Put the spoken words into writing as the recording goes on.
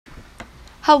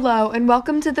Hello, and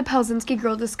welcome to the Palczynski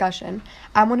Girl Discussion.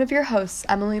 I'm one of your hosts,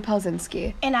 Emily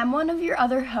Palczynski. And I'm one of your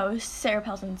other hosts, Sarah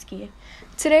Palczynski.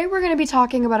 Today we're going to be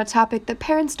talking about a topic that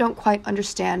parents don't quite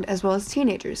understand as well as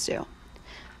teenagers do.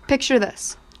 Picture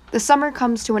this. The summer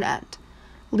comes to an end.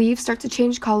 Leaves start to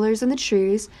change colors in the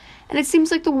trees, and it seems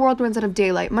like the world runs out of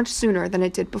daylight much sooner than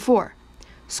it did before.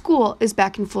 School is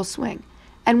back in full swing,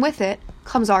 and with it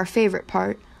comes our favorite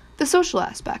part, the social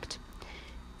aspect.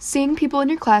 Seeing people in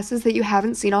your classes that you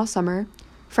haven't seen all summer,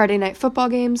 Friday night football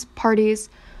games, parties,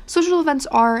 social events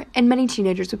are, in many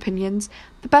teenagers' opinions,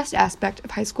 the best aspect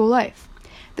of high school life.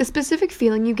 The specific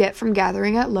feeling you get from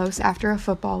gathering at Los after a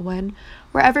football win,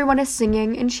 where everyone is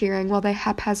singing and cheering while they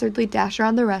haphazardly dash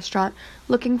around the restaurant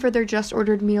looking for their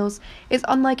just-ordered meals, is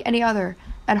unlike any other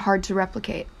and hard to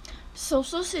replicate.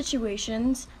 Social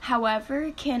situations,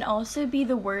 however, can also be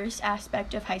the worst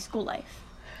aspect of high school life.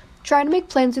 Trying to make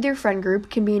plans with your friend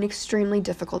group can be an extremely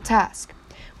difficult task.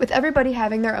 With everybody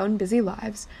having their own busy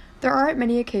lives, there aren't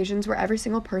many occasions where every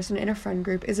single person in a friend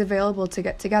group is available to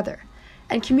get together.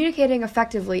 And communicating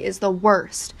effectively is the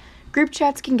worst. Group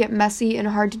chats can get messy and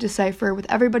hard to decipher with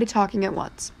everybody talking at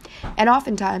once. And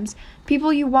oftentimes,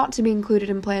 people you want to be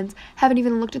included in plans haven't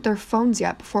even looked at their phones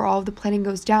yet before all of the planning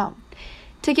goes down.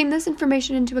 Taking this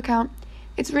information into account,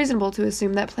 it's reasonable to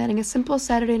assume that planning a simple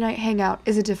Saturday night hangout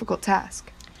is a difficult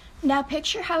task. Now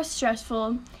picture how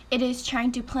stressful it is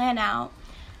trying to plan out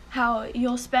how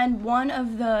you'll spend one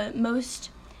of the most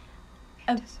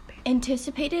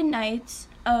anticipated nights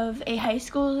of a high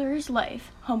schooler's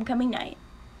life, homecoming night.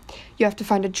 You have to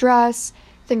find a dress,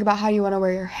 think about how you want to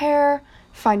wear your hair,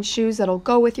 find shoes that'll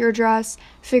go with your dress,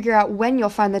 figure out when you'll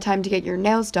find the time to get your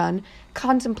nails done,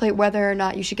 contemplate whether or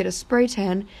not you should get a spray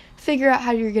tan, figure out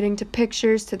how you're getting to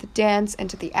pictures, to the dance, and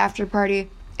to the after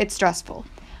party. It's stressful.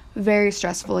 Very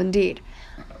stressful indeed.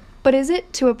 But is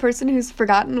it to a person who's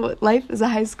forgotten what life as a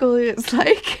high schooler is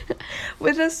like?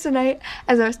 With us tonight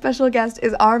as our special guest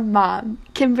is our mom,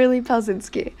 Kimberly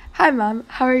Palczynski. Hi, Mom.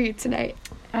 How are you tonight?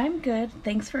 I'm good.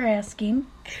 Thanks for asking.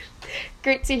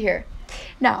 Great to hear.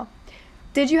 Now,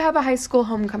 did you have a high school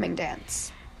homecoming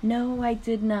dance? No, I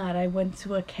did not. I went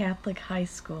to a Catholic high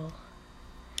school.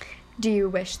 Do you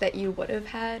wish that you would have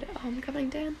had a homecoming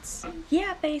dance?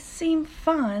 Yeah, they seem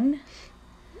fun.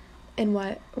 In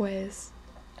what ways?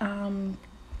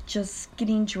 Just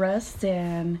getting dressed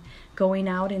and going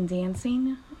out and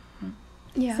dancing.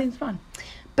 Yeah. Seems fun.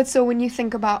 But so when you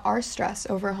think about our stress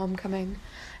over homecoming,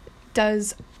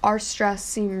 does our stress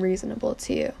seem reasonable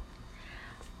to you?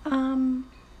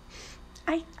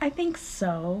 I think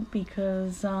so,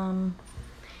 because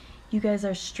you guys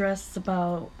are stressed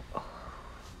about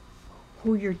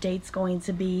who your date's going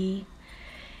to be,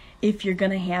 if you're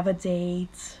going to have a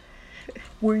date,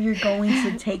 where you're going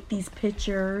to take these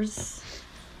pictures.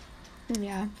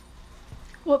 Yeah.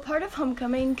 What part of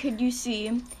homecoming could you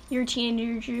see your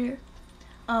teenager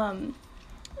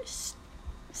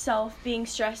self being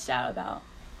stressed out about?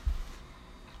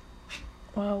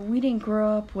 Well, we didn't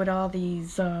grow up with all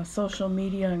these social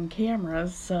media and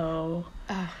cameras, so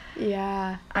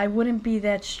Yeah. I wouldn't be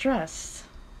that stressed.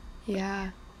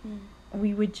 Yeah.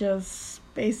 We would just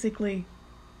basically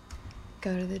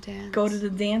Go to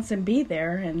the dance and be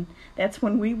there, and that's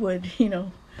when we would,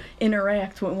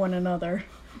 interact with one another.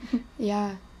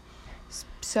 Yeah.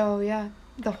 So, yeah,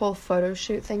 the whole photo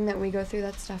shoot thing that we go through,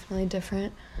 that's definitely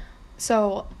different.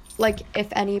 So, if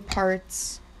any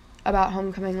parts about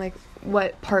homecoming,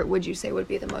 what part would you say would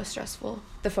be the most stressful?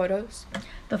 The photos?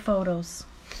 The photos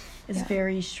is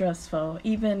very stressful,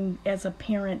 even as a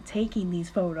parent taking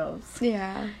these photos.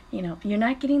 Yeah. You're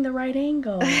not getting the right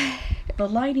angle. The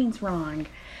lighting's wrong.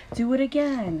 Do it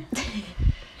again.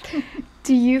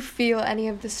 Do you feel any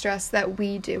of the stress that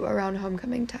we do around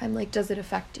homecoming time? Does it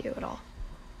affect you at all?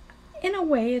 In a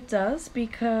way it does,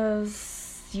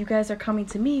 because you guys are coming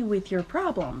to me with your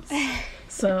problems.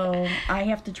 So I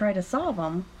have to try to solve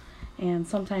them. And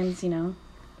sometimes,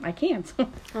 I can't.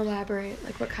 Elaborate,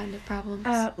 what kind of problems?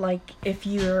 If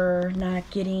you're not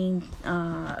getting,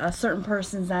 a certain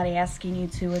person's not asking you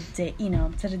to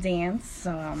to the dance,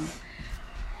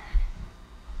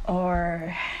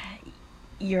 or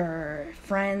your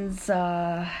friends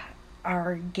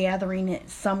are gathering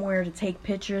somewhere to take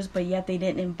pictures, but yet they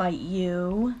didn't invite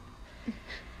you.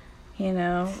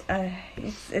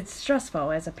 It's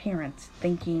stressful as a parent,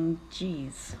 thinking,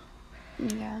 geez,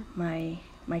 Yeah. my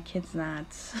kid's not.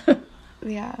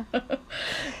 Yeah.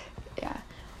 Yeah.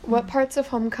 What parts of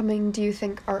homecoming do you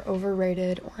think are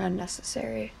overrated or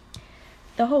unnecessary?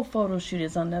 The whole photo shoot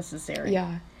is unnecessary.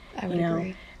 Yeah, I would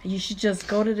agree. You should just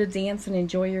go to the dance and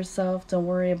enjoy yourself. Don't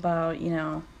worry about,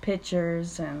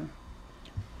 pictures and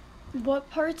What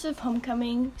parts of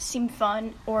homecoming seem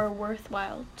fun or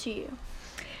worthwhile to you?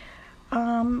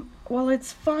 Well,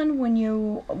 it's fun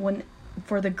when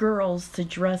for the girls to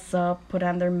dress up, put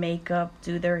on their makeup,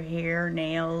 do their hair,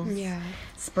 nails, Yeah.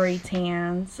 spray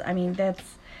tans. I mean, that's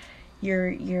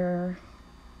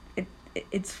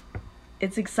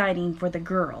it's exciting for the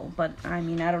girl, but I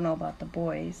mean, I don't know about the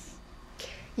boys.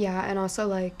 Yeah, and also,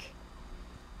 like,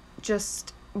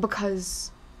 just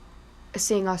because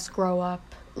seeing us grow up,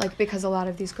 like, because a lot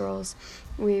of these girls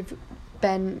we've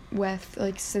been with,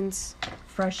 like, since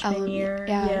Freshman year,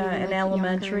 yeah, even, and like,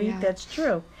 elementary. younger, yeah. That's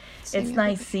true. Seeing It's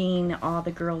nice everybody. seeing all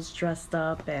the girls dressed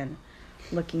up and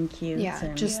looking cute. Yeah,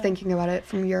 and, just thinking about it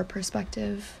from your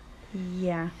perspective.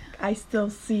 yeah. I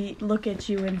still look at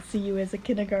you and see you as a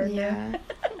kindergartner. Yeah.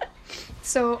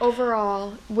 So,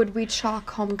 overall, would we chalk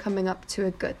homecoming up to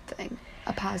a good thing?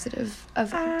 A positive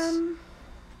event?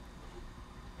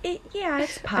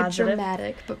 It's A positive.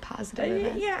 dramatic but positive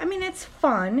event. Yeah, I mean, it's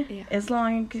fun Yeah. as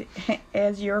long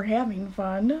as you're having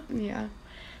fun. Yeah.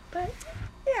 But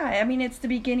yeah, I mean, it's the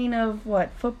beginning of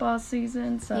football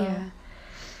season, so Yeah.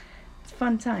 it's a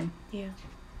fun time. Yeah.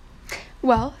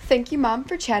 Well, thank you, Mom,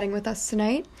 for chatting with us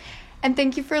tonight. And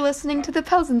thank you for listening to the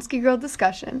Palczynski Girl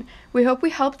discussion. We hope we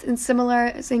helped in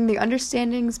summarizing the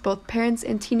understandings both parents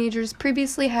and teenagers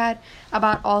previously had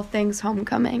about all things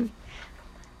homecoming.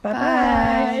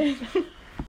 Bye-bye. Bye.